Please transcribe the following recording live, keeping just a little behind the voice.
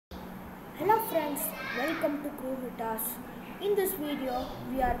Hello friends, welcome to Cruvitas. In this video,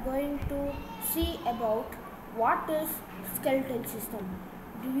 we are going to see about what is skeletal system.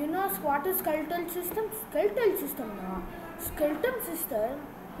 Do you know what is skeletal system? Skeletal system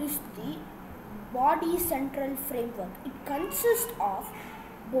is the body central framework. It consists of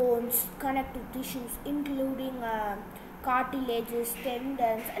bones, connective tissues, including cartilages,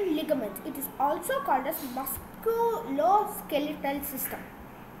 tendons, and ligaments. It is also called as musculoskeletal system.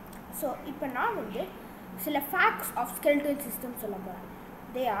 So, இப்போ நான் சில facts of skeletal system சொல்ல போறேன்.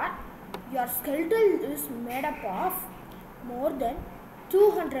 They are, your skeletal is made up of more than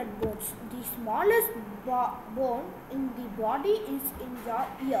 200 bones. The smallest bone in the body is in your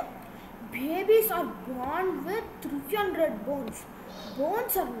ear. Babies are born with 300 bones.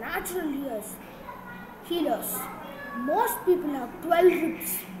 Bones are natural healers. Most people have 12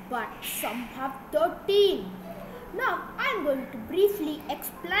 ribs, but some have 13. Now, I am going to briefly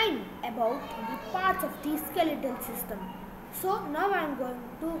explain about the parts of the skeletal system. So, now I am going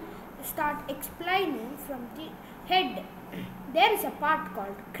to start explaining from the head. There is a part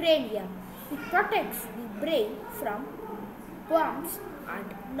called cranium. It protects the brain from bumps and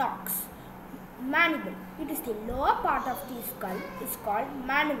knocks. Mandible. It is the lower part of the skull. It's called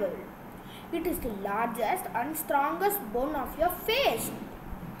mandible. It is the largest and strongest bone of your face.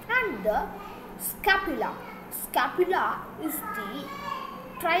 And the scapula. Scapula is the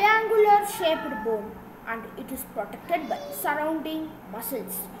triangular shaped bone and it is protected by surrounding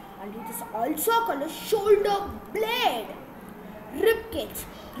muscles, and it is also called a shoulder blade. Ribcage.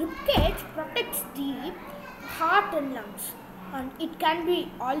 Ribcage protects the heart and lungs, and it can be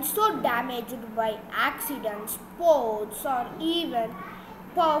also damaged by accidents, sports, or even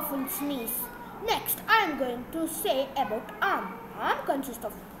powerful sneeze. Next, I am going to say about arm. Arm consists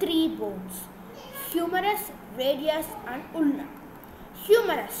of 3 bones: humerus, radius, and ulna.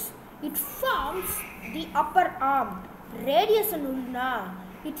 Humerus, it forms the upper arm. Radius and ulna,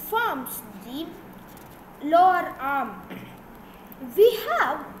 it forms the lower arm. We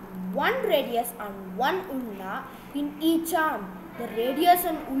have 1 radius and 1 ulna in each arm. The radius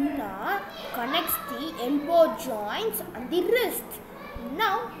and ulna connects the elbow joints and the wrist.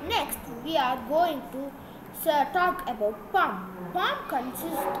 Now, next we are going to talk about palm. Palm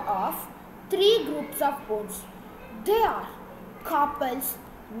consists of 3 groups of bones. They are carpals,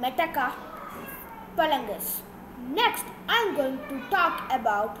 metatarsals. Next, I am going to talk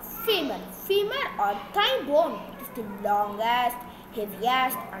about femur. Femur or thigh bone. It is the longest,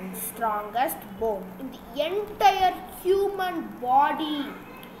 heaviest, and strongest bone in the entire human body.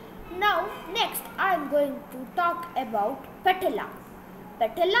 Now, next, I am going to talk about patella.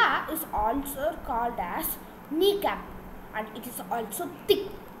 Patella is also called as kneecap, and it is also thick.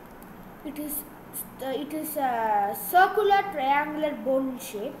 It is a circular triangular bone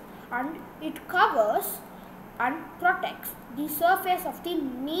shape, and it covers and protects the surface of the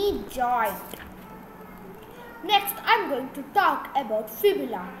knee joint. Next, I am going to talk about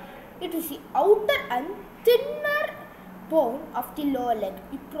fibula. It is the outer and thinner bone of the lower leg.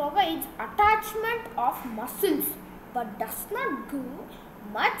 It provides attachment of muscles but does not give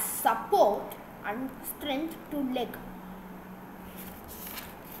much support and strength to leg.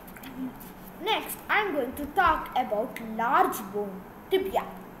 Next, I am going to talk about large bone, tibia.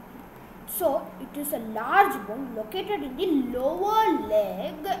 So, it is a large bone located in the lower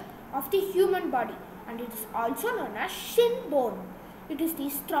leg of the human body, and it is also known as shin bone. It is the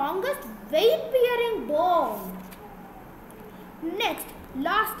strongest weight-bearing bone. Next,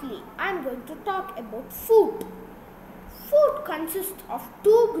 lastly, I am going to talk about foot. Foot consists of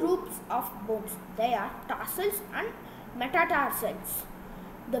 2 groups of bones. They are tarsals and metatarsals.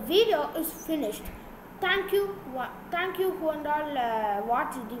 The video is finished. Thank you who and all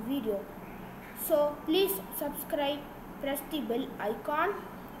watched the video. So please subscribe, press the bell icon,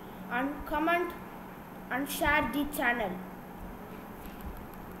 and comment and share the channel.